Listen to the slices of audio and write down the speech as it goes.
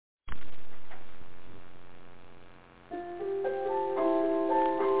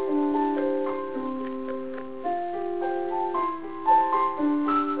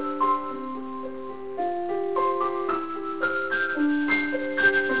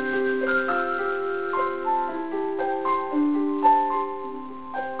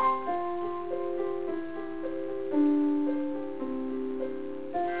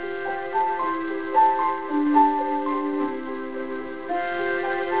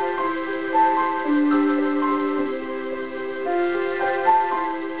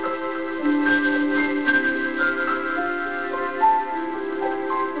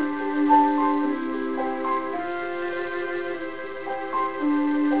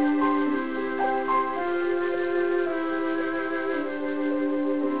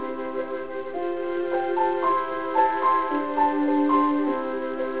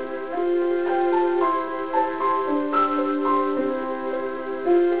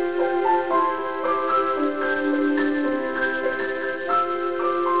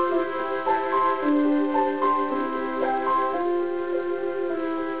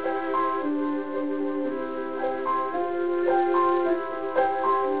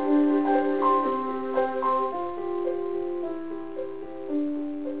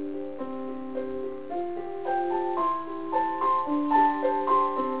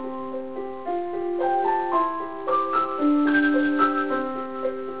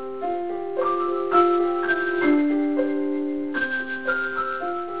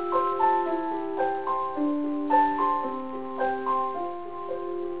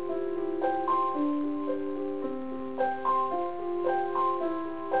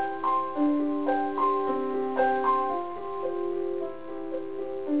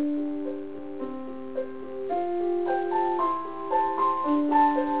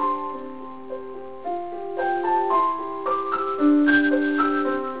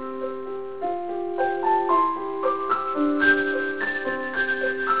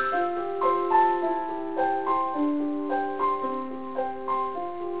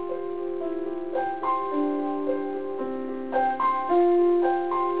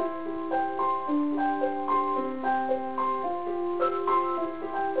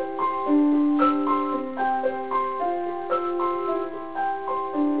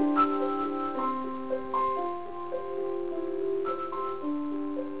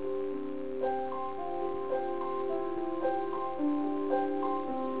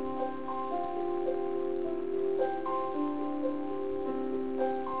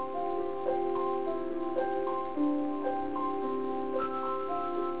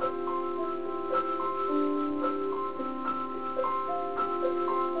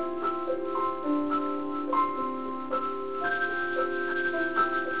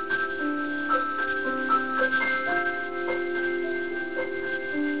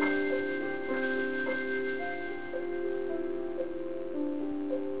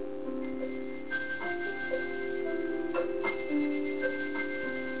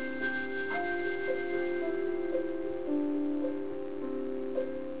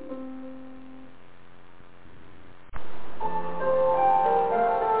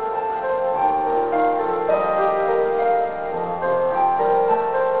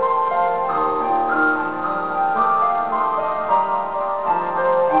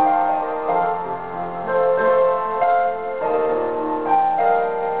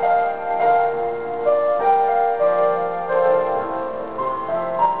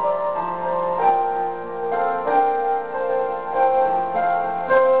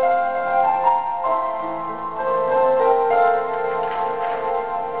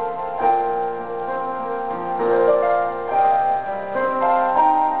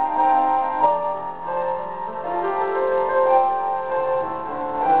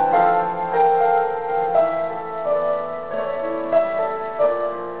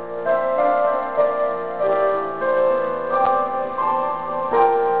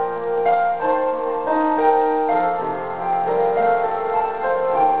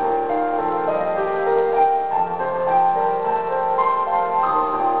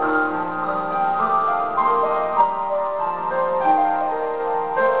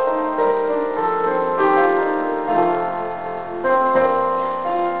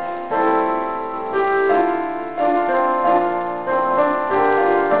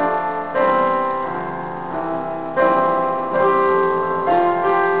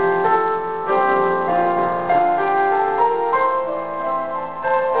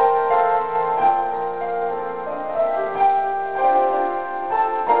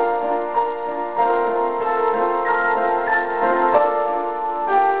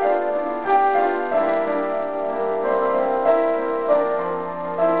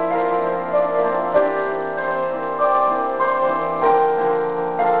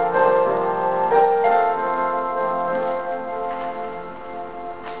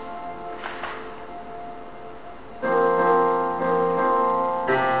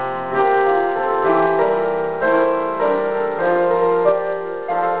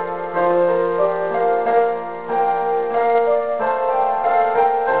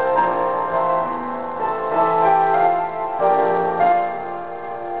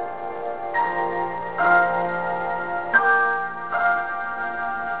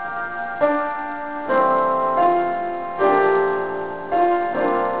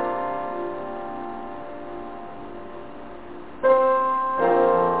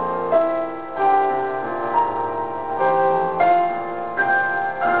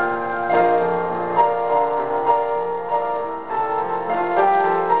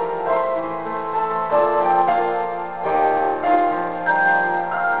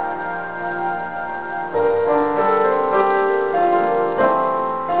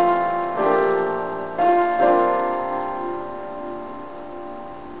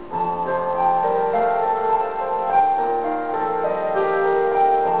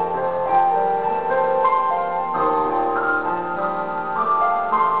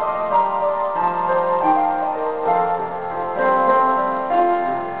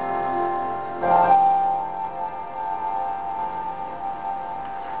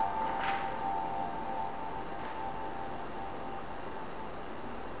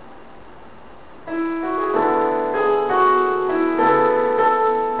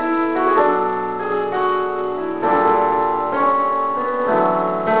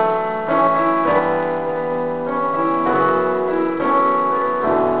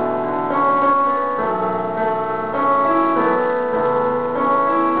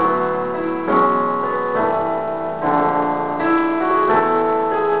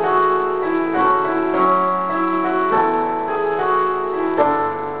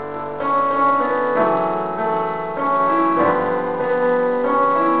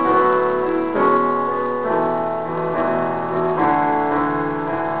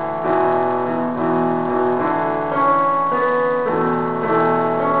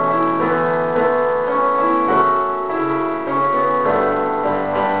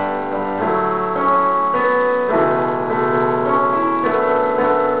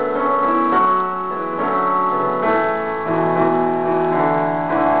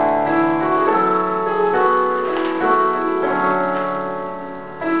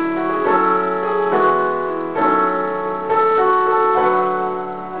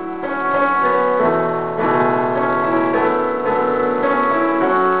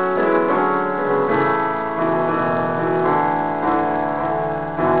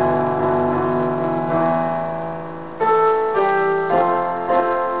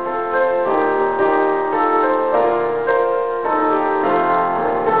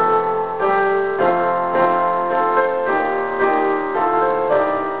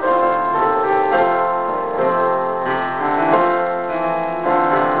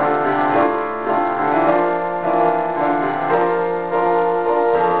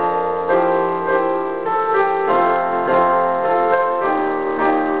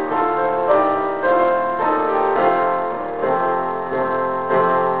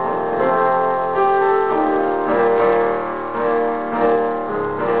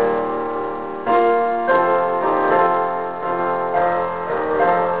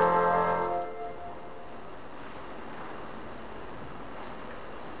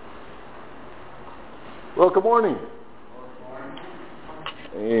Well, good morning.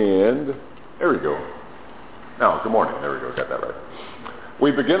 And there we go. Now, good morning. There we go. Got that right.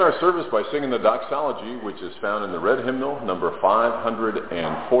 We begin our service by singing the doxology, which is found in the red hymnal, number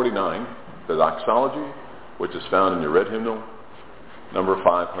 549. The doxology, which is found in your red hymnal, number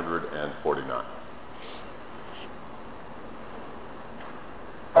 549.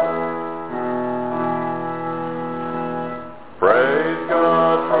 Praise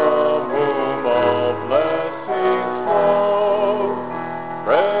God from whom all blessings flow.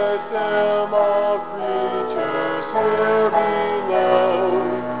 Praise Him, all creatures here below.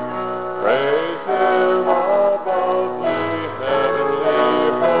 Praise Him above ye heavenly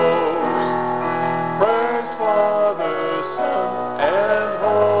hosts. Praise Father, Son, and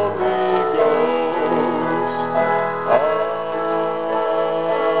Holy Ghost.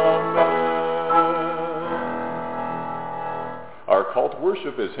 Amen. Our call to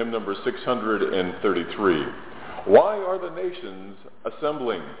worship is hymn number 633. Why are the nations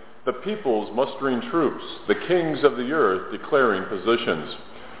assembling? The peoples mustering troops, the kings of the earth declaring positions.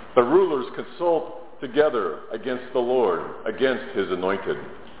 The rulers consult together against the Lord, against his anointed.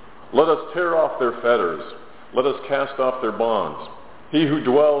 Let us tear off their fetters. Let us cast off their bonds. He who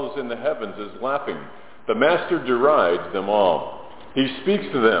dwells in the heavens is laughing. The Master derides them all. He speaks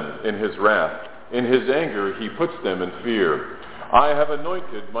to them in his wrath. In his anger he puts them in fear. I have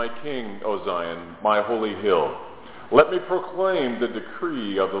anointed my king, O Zion, my holy hill. Let me proclaim the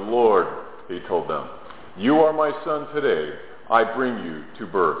decree of the Lord, he told them. You are my son today. I bring you to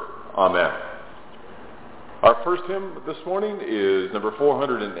birth. Amen. Our first hymn this morning is number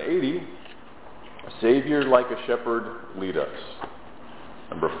 480, Savior like a shepherd, lead us.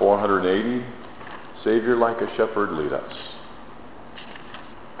 Number 480, Savior like a shepherd, lead us.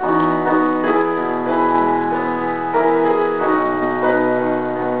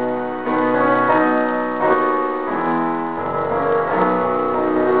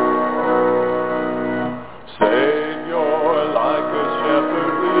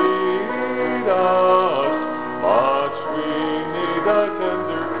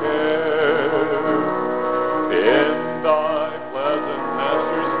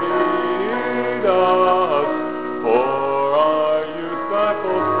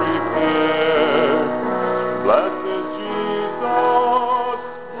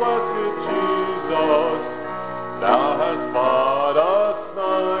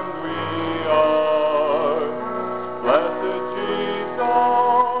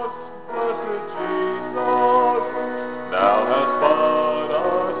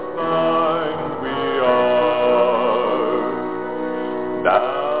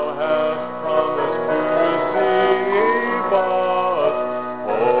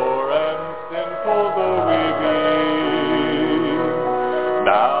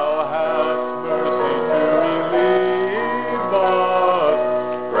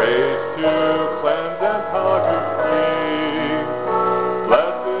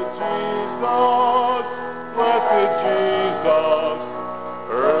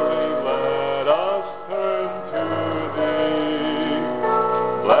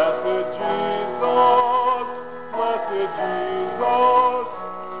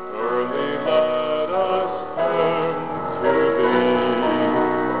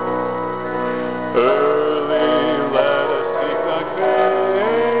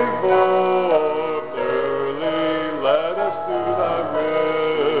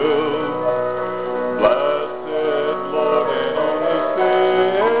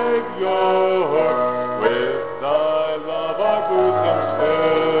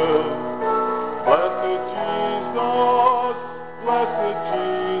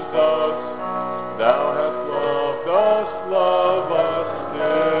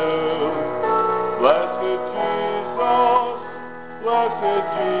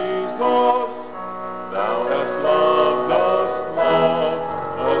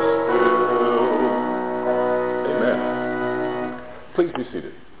 Please be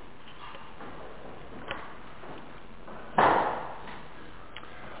seated.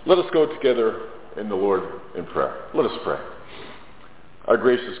 Let us go together in the Lord in prayer. Let us pray. Our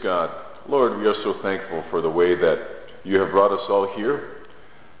gracious God, Lord, we are so thankful for the way that you have brought us all here.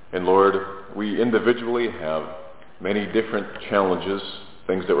 And Lord, we individually have many different challenges,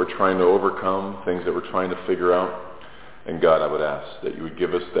 things that we're trying to overcome, things that we're trying to figure out. And God, I would ask that you would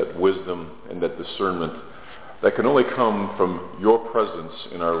give us that wisdom and that discernment that can only come from your presence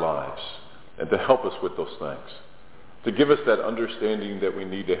in our lives, and to help us with those things, to give us that understanding that we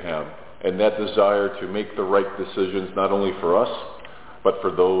need to have, and that desire to make the right decisions not only for us, but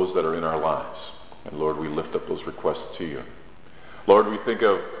for those that are in our lives. And Lord, we lift up those requests to you. Lord, we think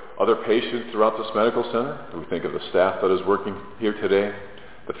of other patients throughout this medical center. We think of the staff that is working here today,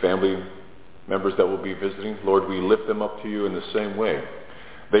 the family members that will be visiting. Lord, we lift them up to you in the same way.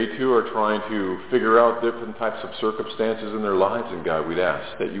 They too are trying to figure out different types of circumstances in their lives, and God, we'd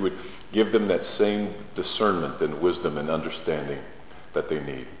ask that you would give them that same discernment and wisdom and understanding that they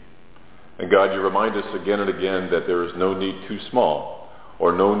need. And God, you remind us again and again that there is no need too small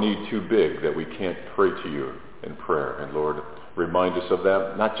or no need too big that we can't pray to you in prayer. And Lord, remind us of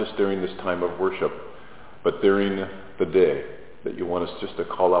that, not just during this time of worship, but during the day, that you want us just to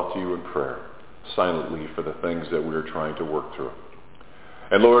call out to you in prayer, silently, for the things that we are trying to work through.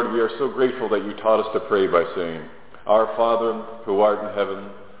 And Lord, we are so grateful that you taught us to pray by saying, Our Father, who art in heaven,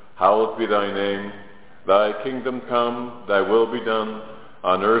 hallowed be thy name. Thy kingdom come, thy will be done,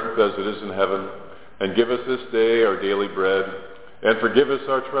 on earth as it is in heaven. And give us this day our daily bread, and forgive us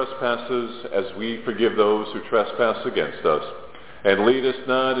our trespasses as we forgive those who trespass against us. And lead us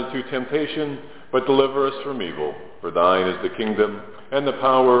not into temptation, but deliver us from evil. For thine is the kingdom, and the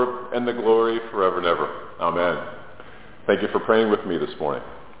power, and the glory forever and ever. Amen. Thank you for praying with me this morning.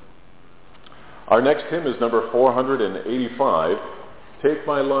 Our next hymn is number 485, Take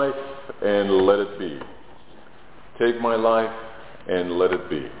My Life and Let It Be. Take my life and let it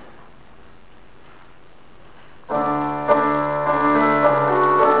be.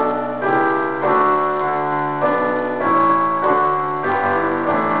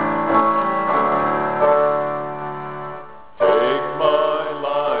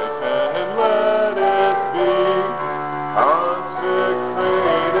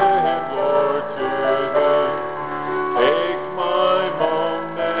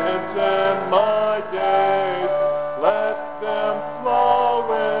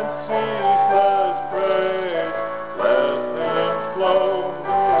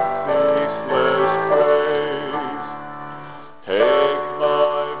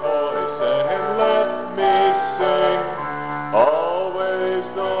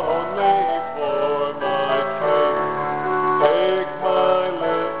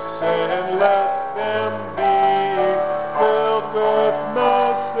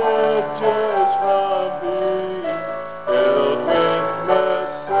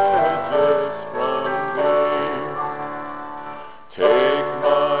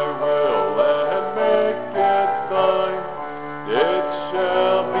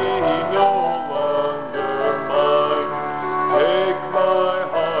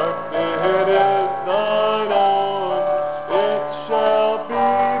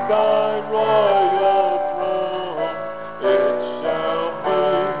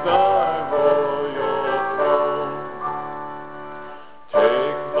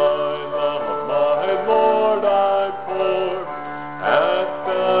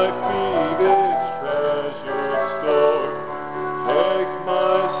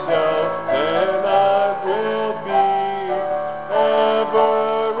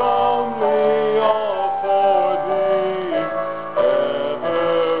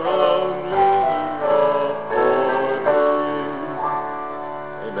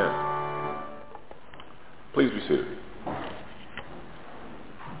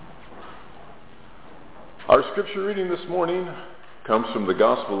 Our scripture reading this morning comes from the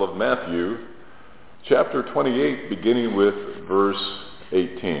Gospel of Matthew, chapter 28, beginning with verse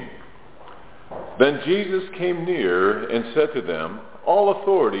 18. Then Jesus came near and said to them, All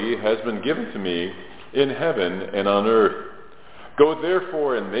authority has been given to me in heaven and on earth. Go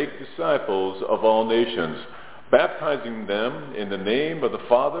therefore and make disciples of all nations, baptizing them in the name of the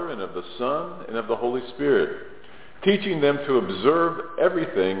Father and of the Son and of the Holy Spirit, teaching them to observe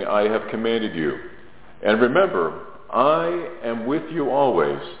everything I have commanded you. And remember, I am with you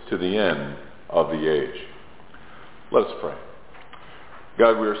always to the end of the age. Let us pray.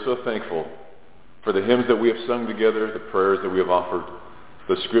 God, we are so thankful for the hymns that we have sung together, the prayers that we have offered,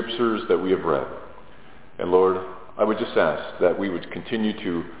 the scriptures that we have read. And Lord, I would just ask that we would continue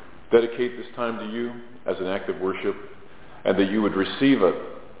to dedicate this time to you as an act of worship, and that you would receive it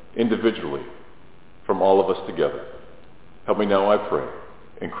individually from all of us together. Help me now, I pray,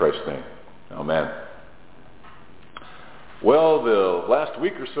 in Christ's name. Amen. Well, the last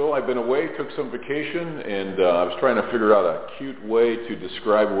week or so I've been away, took some vacation, and I was trying to figure out a cute way to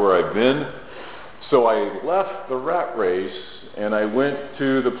describe where I've been. So I left the rat race and I went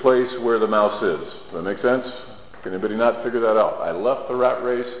to the place where the mouse is. Does that make sense? Can anybody not figure that out? I left the rat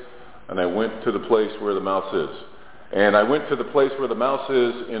race and I went to the place where the mouse is. And I went to the place where the mouse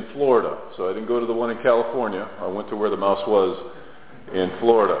is in Florida. So I didn't go to the one in California. I went to where the mouse was in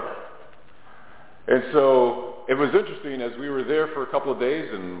Florida. And so it was interesting, as we were there for a couple of days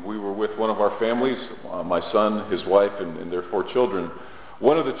and we were with one of our families, my son, his wife, and their 4 children.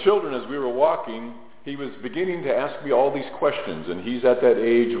 One of the children, as we were walking, he was beginning to ask me all these questions, and he's at that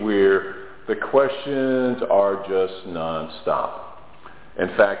age where the questions are just nonstop. In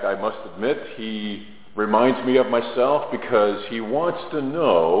fact, I must admit, he reminds me of myself because he wants to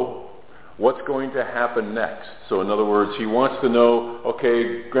know what's going to happen next. So in other words, he wants to know,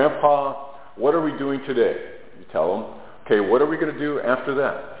 okay, Grandpa, what are we doing today? You tell him, okay, what are we going to do after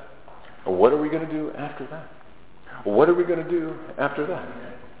that? What are we going to do after that? What are we going to do after that?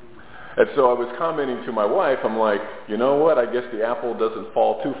 And so I was commenting to my wife, I'm like, you know what, I guess the apple doesn't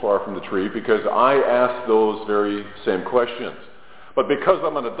fall too far from the tree because I asked those very same questions. But because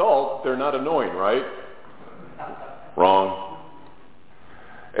I'm an adult, they're not annoying, right? Wrong.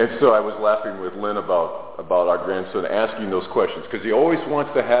 And so I was laughing with Lynn about our grandson asking those questions because he always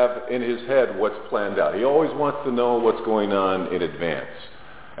wants to have in his head what's planned out. He always wants to know what's going on in advance.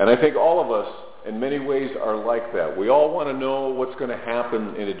 And I think all of us, in many ways, are like that. We all want to know what's going to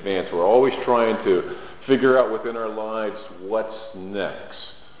happen in advance. We're always trying to figure out within our lives what's next.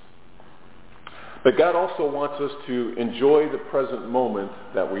 But God also wants us to enjoy the present moment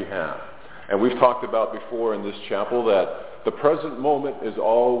that we have. And we've talked about before in this chapel that the present moment is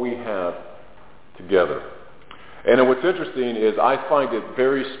all we have together. And what's interesting is I find it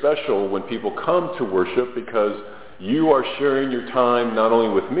very special when people come to worship because you are sharing your time not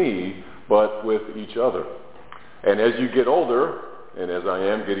only with me, but with each other. And as you get older, and as I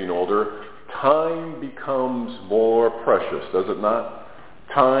am getting older, time becomes more precious, does it not?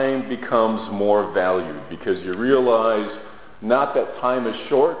 Time becomes more valued because you realize not that time is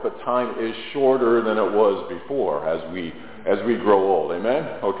short, but time is shorter than it was before as we grow old. Amen?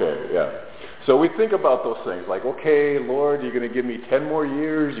 Okay, yeah. So we think about those things like, okay, Lord, you're going to give me 10 more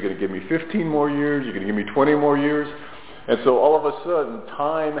years, you're going to give me 15 more years, you're going to give me 20 more years. And so all of a sudden,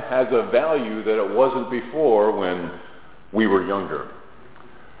 time has a value that it wasn't before when we were younger.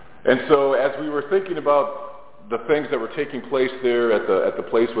 And so as we were thinking about the things that were taking place there at the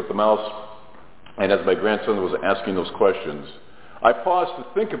place with the mouse, and as my grandson was asking those questions, I paused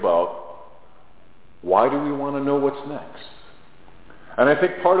to think about, why do we want to know what's next? And I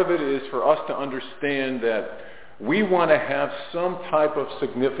think part of it is for us to understand that we want to have some type of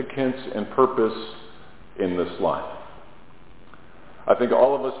significance and purpose in this life. I think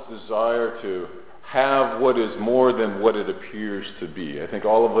all of us desire to have what is more than what it appears to be. I think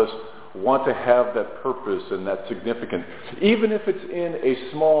all of us want to have that purpose and that significance, even if it's in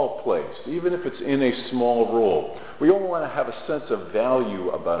a small place, even if it's in a small role. We all want to have a sense of value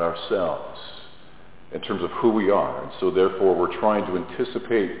about ourselves in terms of who we are. And so therefore we're trying to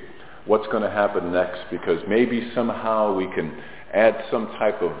anticipate what's going to happen next because maybe somehow we can add some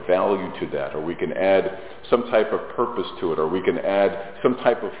type of value to that, or we can add some type of purpose to it, or we can add some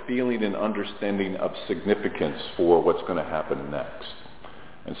type of feeling and understanding of significance for what's going to happen next.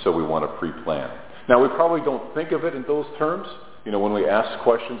 And so we want to pre-plan. Now, we probably don't think of it in those terms. You know, when we ask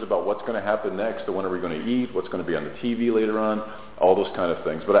questions about what's going to happen next, or when are we going to eat, what's going to be on the TV later on, all those kind of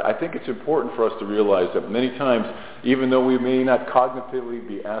things. But I think it's important for us to realize that many times, even though we may not cognitively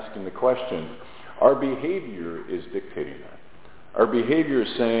be asking the question, our behavior is dictating that. Our behavior is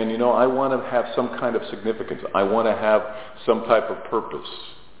saying, you know, I want to have some kind of significance. I want to have some type of purpose.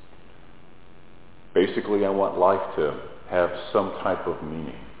 Basically, I want life to have some type of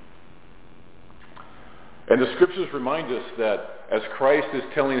meaning. And the scriptures remind us that as Christ is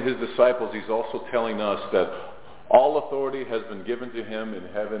telling his disciples, he's also telling us that all authority has been given to him in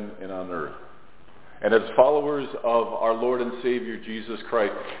heaven and on earth. And as followers of our Lord and Savior Jesus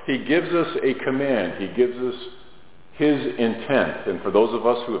Christ, he gives us a command. He gives us his intent. And for those of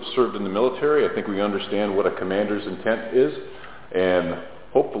us who have served in the military, I think we understand what a commander's intent is. And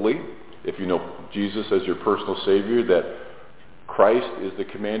hopefully, if you know Jesus as your personal Savior, that Christ is the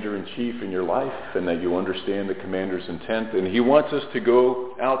commander-in-chief in your life and that you understand the commander's intent. And he wants us to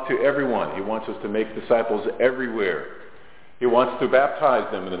go out to everyone. He wants us to make disciples everywhere. He wants to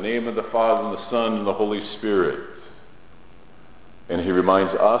baptize them in the name of the Father and the Son and the Holy Spirit. And he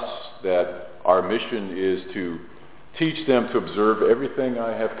reminds us that our mission is to teach them to observe everything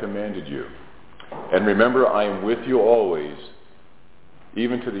I have commanded you. And remember, I am with you always,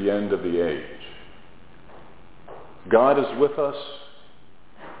 even to the end of the age. God is with us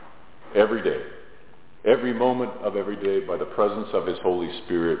every day, every moment of every day by the presence of his Holy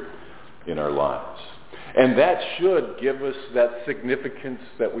Spirit in our lives. And that should give us that significance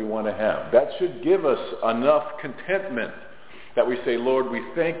that we want to have. That should give us enough contentment that we say, Lord, we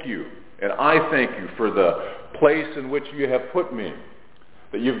thank you, and I thank you for the place in which you have put me,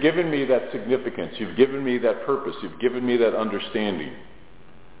 that you've given me that significance, you've given me that purpose, you've given me that understanding.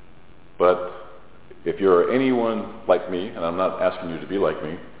 But if you're anyone like me, and I'm not asking you to be like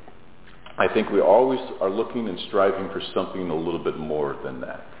me, I think we always are looking and striving for something a little bit more than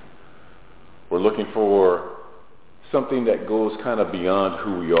that. We're looking for something that goes kind of beyond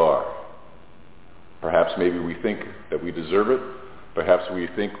who we are. Perhaps maybe we think that we deserve it. Perhaps we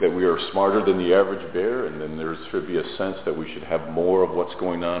think that we are smarter than the average bear, and then there should be a sense that we should have more of what's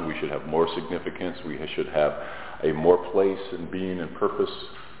going on. We should have more significance. We should have a more place and being and purpose.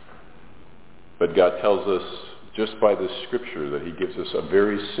 But God tells us just by this scripture that he gives us a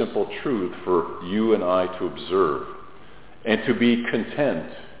very simple truth for you and I to observe and to be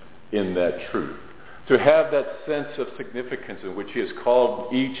content in that truth. To have that sense of significance in which he has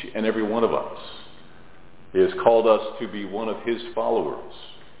called each and every one of us. He has called us to be one of his followers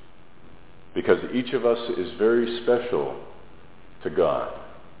because each of us is very special to God.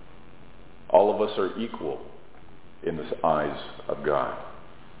 All of us are equal in the eyes of God.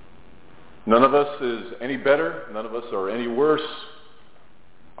 None of us is any better. None of us are any worse.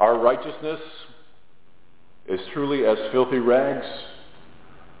 Our righteousness is truly as filthy rags.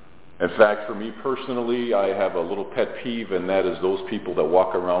 In fact, for me personally, I have a little pet peeve, and that is those people that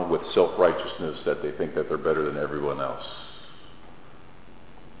walk around with self-righteousness that they think that they're better than everyone else.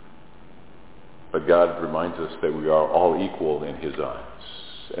 But God reminds us that we are all equal in his eyes.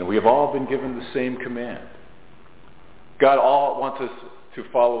 And we have all been given the same command. God all wants us to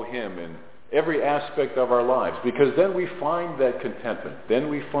follow him in every aspect of our lives, because then we find that contentment. Then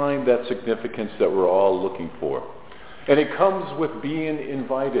we find that significance that we're all looking for. And it comes with being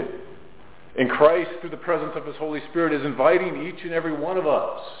invited. And Christ, through the presence of his Holy Spirit, is inviting each and every one of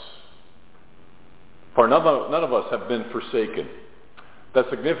us. For none of us have been forsaken. The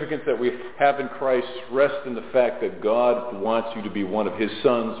significance that we have in Christ rests in the fact that God wants you to be one of his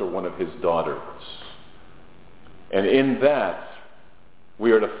sons or one of his daughters. And in that,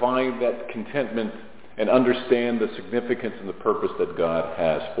 we are to find that contentment and understand the significance and the purpose that God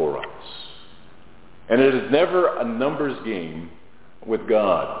has for us. And it is never a numbers game with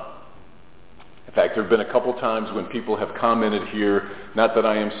God. In fact, there have been a couple times when people have commented here, not that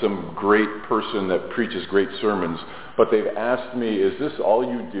I am some great person that preaches great sermons, but they've asked me, is this all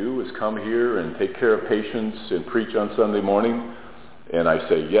you do, is come here and take care of patients and preach on Sunday morning? And I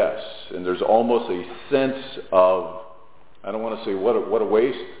say yes. And there's almost a sense of, I don't want to say what a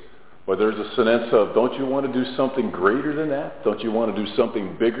waste, but there's a sense of, don't you want to do something greater than that? Don't you want to do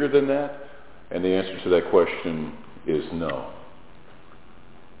something bigger than that? And the answer to that question is no.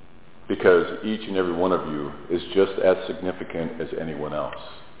 Because each and every one of you is just as significant as anyone else.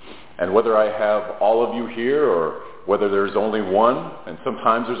 And whether I have all of you here or whether there's only one, and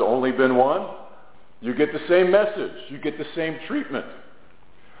sometimes there's only been one, you get the same message. You get the same treatment.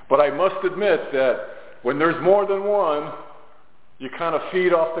 But I must admit that when there's more than one, you kind of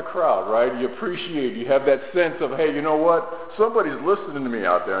feed off the crowd, right? You appreciate, you have that sense of, hey, you know what? Somebody's listening to me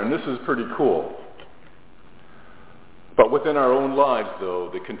out there, and this is pretty cool. But within our own lives,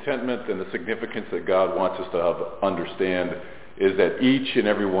 though, the contentment and the significance that God wants us to understand is that each and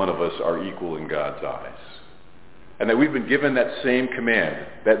every one of us are equal in God's eyes. And that we've been given that same command,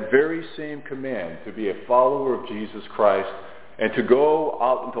 that very same command to be a follower of Jesus Christ and to go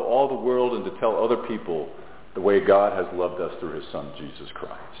out into all the world and to tell other people the way God has loved us through his Son, Jesus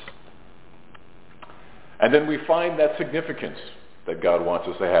Christ. And then we find that significance that God wants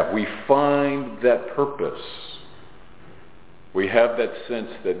us to have. We find that purpose. We have that sense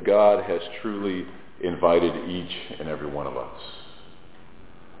that God has truly invited each and every one of us.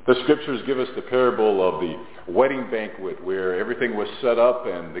 The scriptures give us the parable of the wedding banquet where everything was set up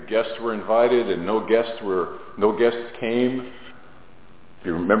and the guests were invited and no guests came. If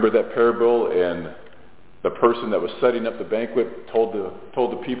you remember that parable, and the person that was setting up the banquet told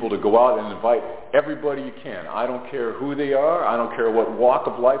the people to go out and invite everybody you can. I don't care who they are. I don't care what walk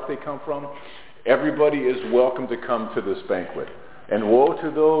of life they come from. Everybody is welcome to come to this banquet. And woe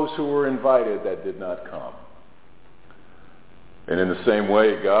to those who were invited that did not come. And in the same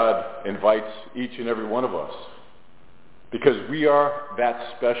way, God invites each and every one of us because we are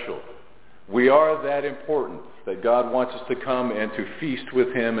that special. We are that important that God wants us to come and to feast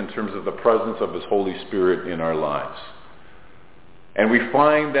with him in terms of the presence of his Holy Spirit in our lives. And we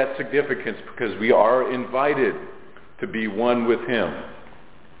find that significance because we are invited to be one with him.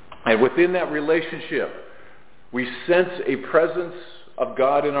 And within that relationship, we sense a presence of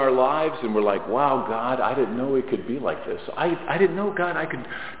God in our lives, and we're like, wow, God, I didn't know it could be like this. I didn't know, God, I could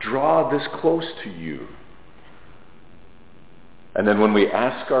draw this close to you. And then when we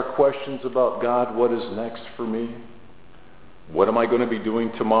ask our questions about God, what is next for me? What am I going to be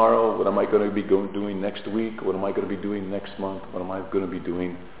doing tomorrow? What am I going to be doing next week? What am I going to be doing next month? What am I going to be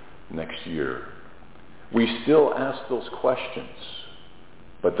doing next year? we still ask those questions,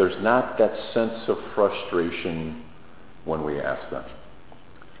 but there's not that sense of frustration when we ask them.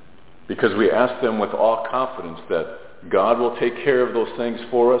 Because we ask them with all confidence that God will take care of those things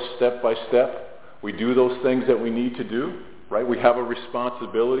for us step by step. We do those things that we need to do, right? We have a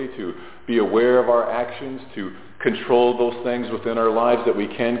responsibility to be aware of our actions, to control those things within our lives that we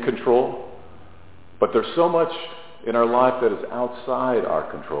can control. But there's so much in our life that is outside our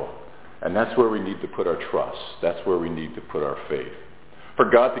control. And that's where we need to put our trust. That's where we need to put our faith. For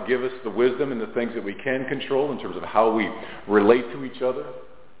God to give us the wisdom and the things that we can control in terms of how we relate to each other,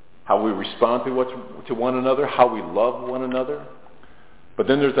 how we respond to one another, how we love one another. But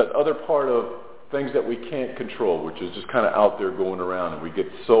then there's that other part of things that we can't control, which is just kind of out there going around, and we get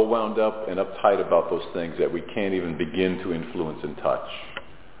so wound up and uptight about those things that we can't even begin to influence and touch.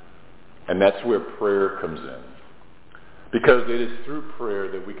 And that's where prayer comes in. Because it is through prayer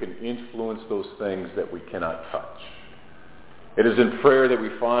that we can influence those things that we cannot touch. It is in prayer that we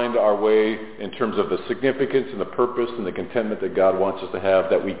find our way in terms of the significance and the purpose and the contentment that God wants us to have,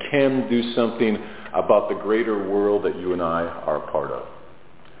 that we can do something about the greater world that you and I are a part of.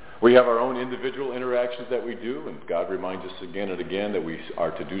 We have our own individual interactions that we do, and God reminds us again and again that we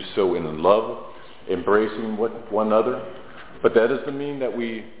are to do so in love, embracing one another. But that doesn't mean that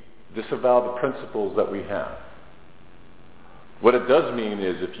we disavow the principles that we have. What it does mean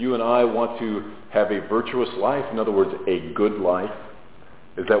is if you and I want to have a virtuous life, in other words, a good life,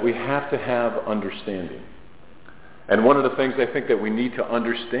 is that we have to have understanding. And one of the things I think that we need to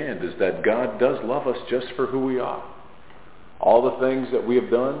understand is that God does love us just for who we are. All the things that we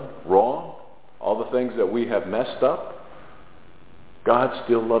have done wrong, all the things that we have messed up, God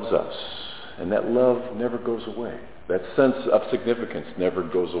still loves us. And that love never goes away. That sense of significance never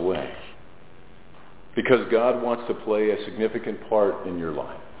goes away. Because God wants to play a significant part in your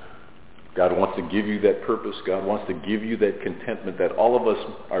life. God wants to give you that purpose. God wants to give you that contentment that all of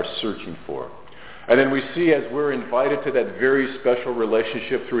us are searching for. And then we see as we're invited to that very special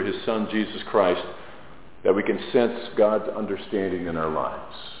relationship through his Son, Jesus Christ, that we can sense God's understanding in our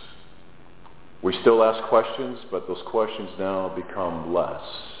lives. We still ask questions, but those questions now become less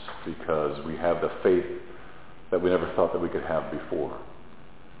because we have the faith that we never thought that we could have before.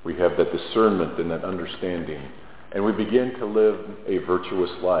 We have that discernment and that understanding. And we begin to live a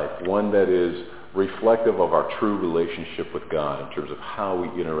virtuous life, one that is reflective of our true relationship with God in terms of how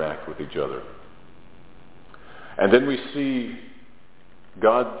we interact with each other. And then we see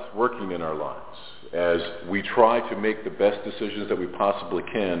God working in our lives. As we try to make the best decisions that we possibly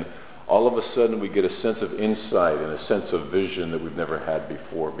can, all of a sudden we get a sense of insight and a sense of vision that we've never had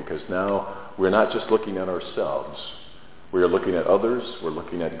before, because now we're not just looking at ourselves. We are looking at others, we're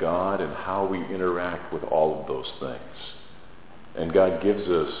looking at God and how we interact with all of those things. And God gives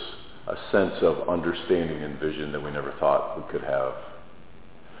us a sense of understanding and vision that we never thought we could have.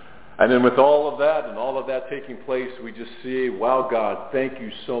 And then with all of that and all of that taking place, we just see, wow, God, thank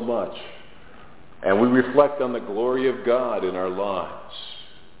you so much. And we reflect on the glory of God in our lives.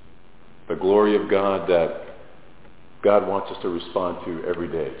 The glory of God that God wants us to respond to every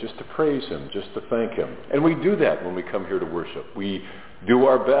day, just to praise him, just to thank him. And we do that when we come here to worship. We do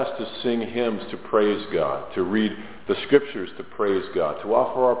our best to sing hymns to praise God, to read the scriptures to praise God, to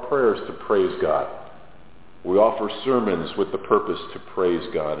offer our prayers to praise God. We offer sermons with the purpose to praise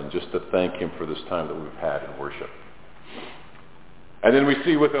God and just to thank him for this time that we've had in worship. And then we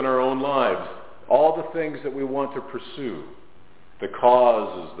see within our own lives all the things that we want to pursue, the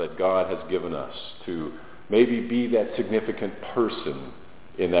causes that God has given us to maybe be that significant person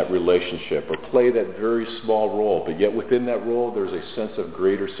in that relationship or play that very small role, but yet within that role there's a sense of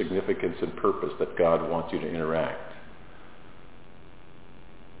greater significance and purpose that God wants you to interact.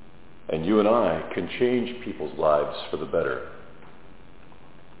 And you and I can change people's lives for the better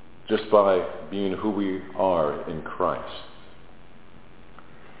just by being who we are in Christ.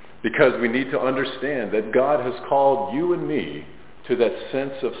 Because we need to understand that God has called you and me to that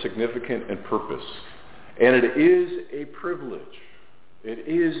sense of significance and purpose. And it is a privilege. It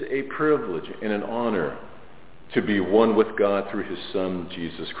is a privilege and an honor to be one with God through his Son,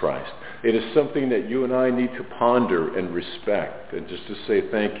 Jesus Christ. It is something that you and I need to ponder and respect and just to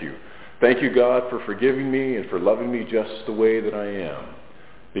say thank you. Thank you, God, for forgiving me and for loving me just the way that I am.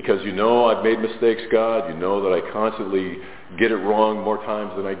 Because you know I've made mistakes, God. You know that I constantly get it wrong more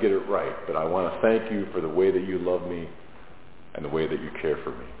times than I get it right. But I want to thank you for the way that you love me and the way that you care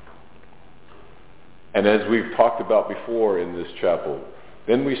for me. And as we've talked about before in this chapel,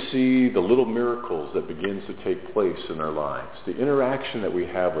 then we see the little miracles that begins to take place in our lives, the interaction that we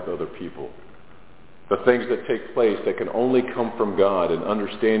have with other people, the things that take place that can only come from God, and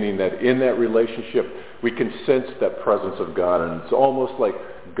understanding that in that relationship we can sense that presence of God. And it's almost like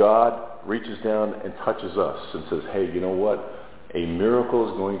God reaches down and touches us and says, hey, you know what? A miracle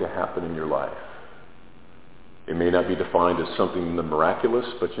is going to happen in your life. It may not be defined as something miraculous,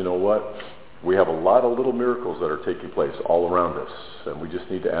 but you know what? We have a lot of little miracles that are taking place all around us, and we just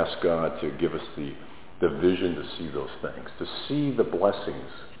need to ask God to give us the vision to see those things, to see the blessings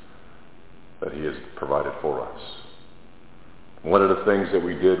that he has provided for us. One of the things that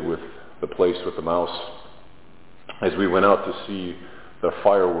we did with the place with the mouse is we went out to see the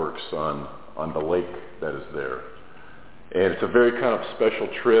fireworks on the lake that is there. And it's a very kind of special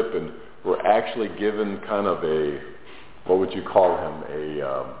trip, and we're actually given kind of a, what would you call him,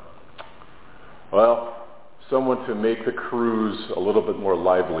 someone to make the cruise a little bit more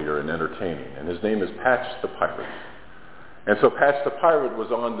livelier and entertaining. And his name is Patch the Pirate. And so Patch the Pirate was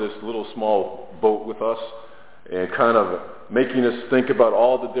on this little small boat with us and kind of making us think about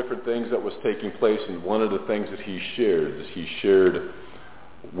all the different things that was taking place. And one of the things that he shared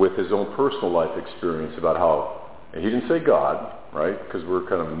with his own personal life experience about how, and he didn't say God, right, because we're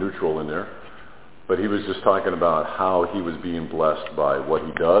kind of neutral in there, but he was just talking about how he was being blessed by what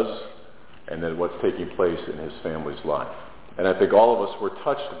he does and then what's taking place in his family's life. And I think all of us were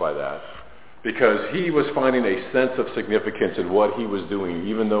touched by that because he was finding a sense of significance in what he was doing,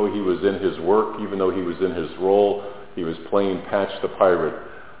 even though he was in his work, even though he was in his role, he was playing Patch the Pirate.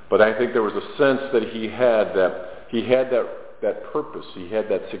 But I think there was a sense that he had that purpose, he had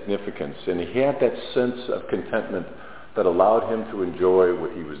that significance, and he had that sense of contentment that allowed him to enjoy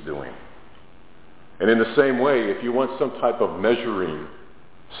what he was doing. And in the same way, if you want some type of measuring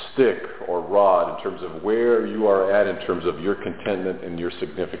stick or rod in terms of where you are at in terms of your contentment and your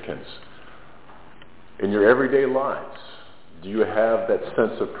significance, in your everyday lives, do you have that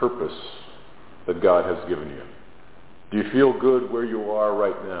sense of purpose that God has given you? Do you feel good where you are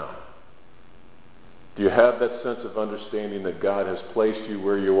right now? Do you have that sense of understanding that God has placed you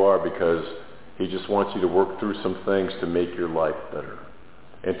where you are because he just wants you to work through some things to make your life better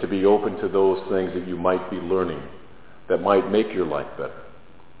and to be open to those things that you might be learning that might make your life better?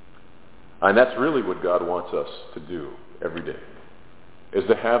 And that's really what God wants us to do every day, is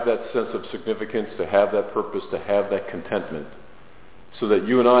to have that sense of significance, to have that purpose, to have that contentment, so that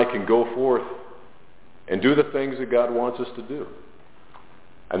you and I can go forth and do the things that God wants us to do.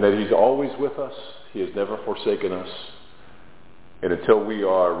 And that he's always with us. He has never forsaken us. And until we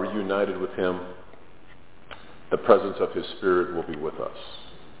are reunited with him, the presence of his Spirit will be with us.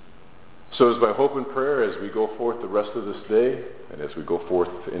 So it's my hope and prayer as we go forth the rest of this day and as we go forth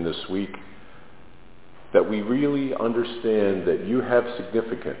in this week, that we really understand that you have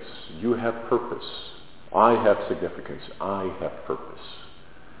significance, you have purpose. I have significance, I have purpose.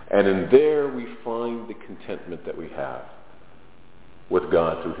 And in there we find the contentment that we have with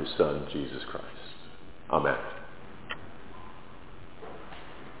God through his Son, Jesus Christ. Amen.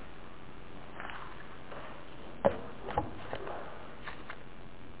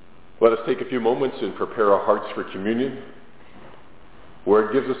 Let us take a few moments and prepare our hearts for communion, where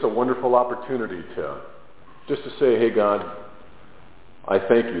it gives us a wonderful opportunity to just to say, hey God, I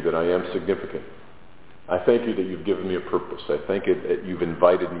thank you that I am significant. I thank you that you've given me a purpose. I thank you that you've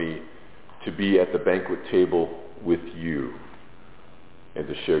invited me to be at the banquet table with you and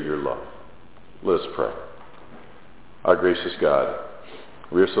to share your love. Let us pray. Our gracious God,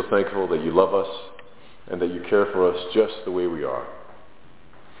 we are so thankful that you love us and that you care for us just the way we are.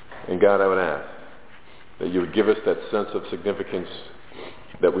 And God, I would ask that you would give us that sense of significance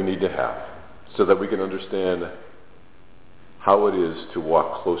that we need to have so that we can understand how it is to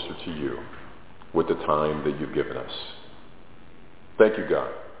walk closer to you with the time that you've given us. Thank you,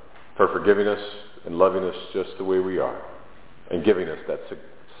 God, for forgiving us and loving us just the way we are and giving us that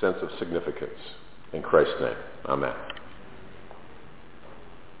sense of significance. In Christ's name, amen.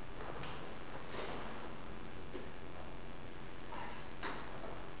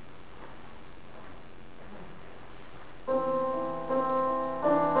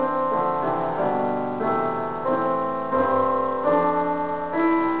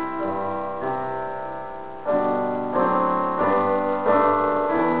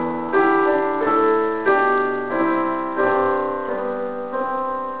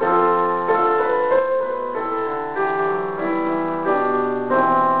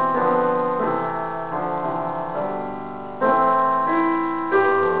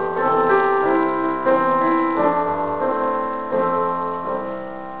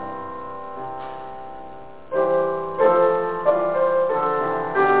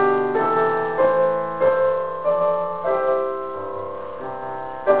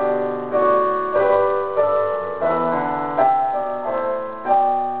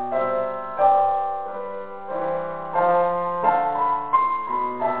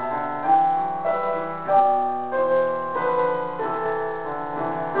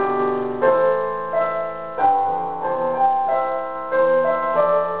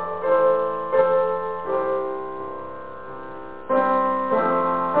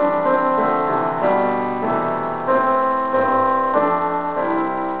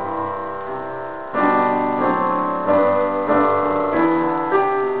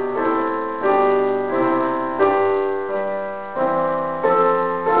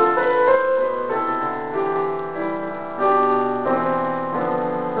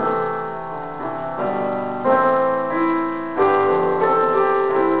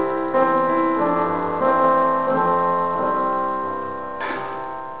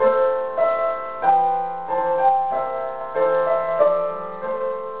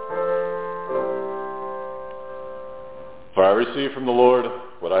 received from the Lord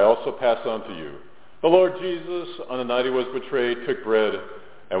what I also pass on to you. The Lord Jesus, on the night he was betrayed, took bread,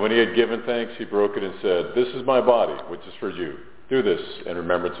 and when he had given thanks, he broke it and said, "This is my body, which is for you. Do this in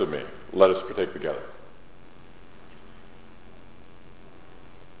remembrance of me." Let us partake together.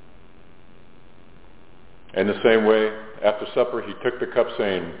 In the same way, after supper, he took the cup,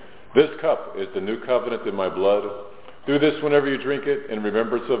 saying, "This cup is the new covenant in my blood. Do this whenever you drink it in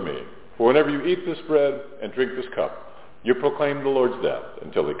remembrance of me. For whenever you eat this bread and drink this cup, you proclaim the Lord's death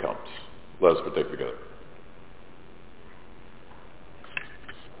until he comes." Let us partake together.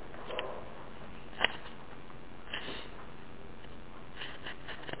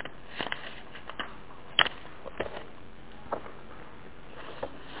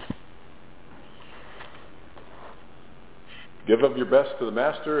 Give of your best to the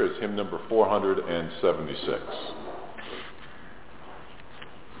Master is hymn number 476.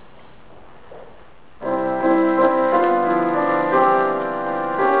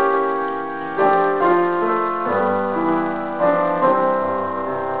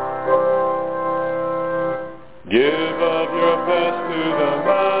 Give of your best to the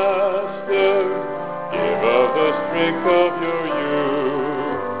Master, give of the strength of your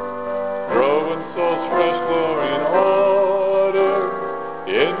youth, grow in soul's fresh glory and order,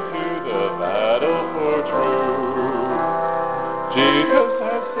 into the battle for truth. Jesus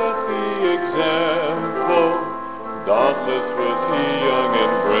has set the example, dauntless was he young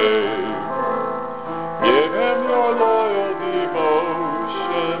and brave. Give him your loyal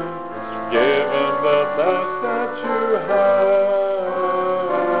devotion, give him the best that you have.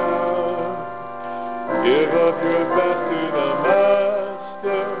 Give of your best to the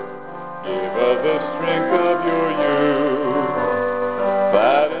Master, give of the strength of your youth,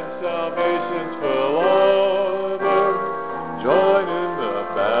 glad in salvation's full honor, join in the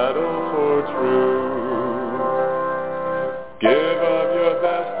battle for truth. Give of your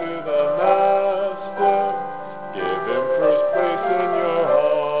best to the Master, give him first place in your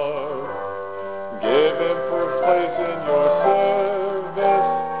heart, give him first place in your service,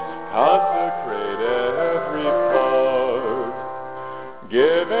 consecrate every part.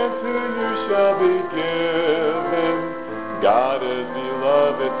 Given to you shall be given, God as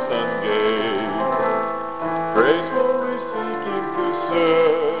beloved Son gave. Gracefully seeking to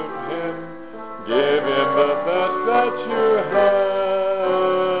serve him, give him the best that you have.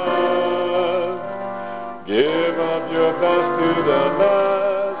 Give of your best to the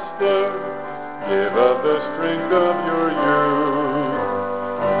Master, give of the strength of your youth,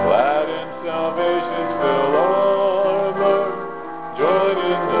 glad in salvation's full armor, join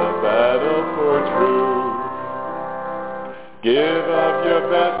in the battle for truth. Give of your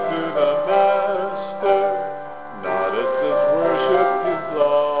best to the Master, Narcissus worshipped his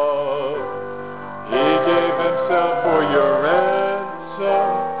love. He gave himself for your ransom,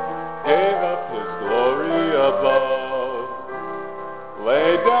 gave up his glory above,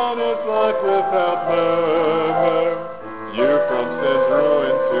 laid down his life without murmur, you from sin's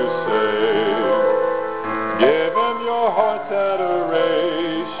ruin to save. Give him your heart's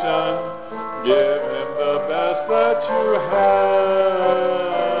adoration, give him the best that you have.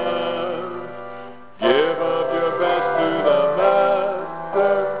 Give of your best to the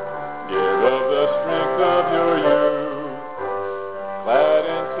Master, give of the strength of your youth, clad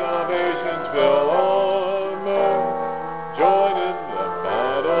in salvation's full armor, join in the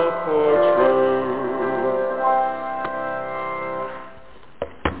battle for truth.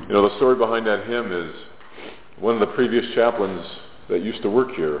 You know, the story behind that hymn is one of the previous chaplains that used to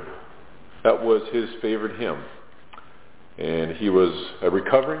work here, that was his favorite hymn. And he was a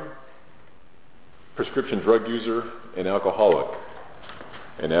recovering prescription drug user and alcoholic.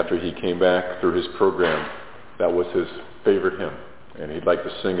 And after he came back through his program, that was his favorite hymn. And he'd like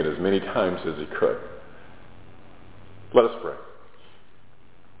to sing it as many times as he could. Let us pray.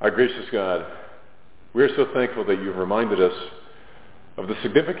 Our gracious God, we are so thankful that you've reminded us of the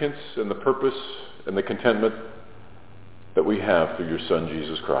significance and the purpose and the contentment that we have through your Son,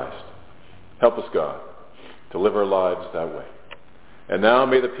 Jesus Christ. Help us, God, to live our lives that way. And now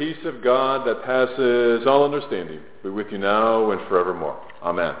may the peace of God that passes all understanding be with you now and forevermore.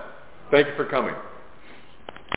 Amen. Thank you for coming.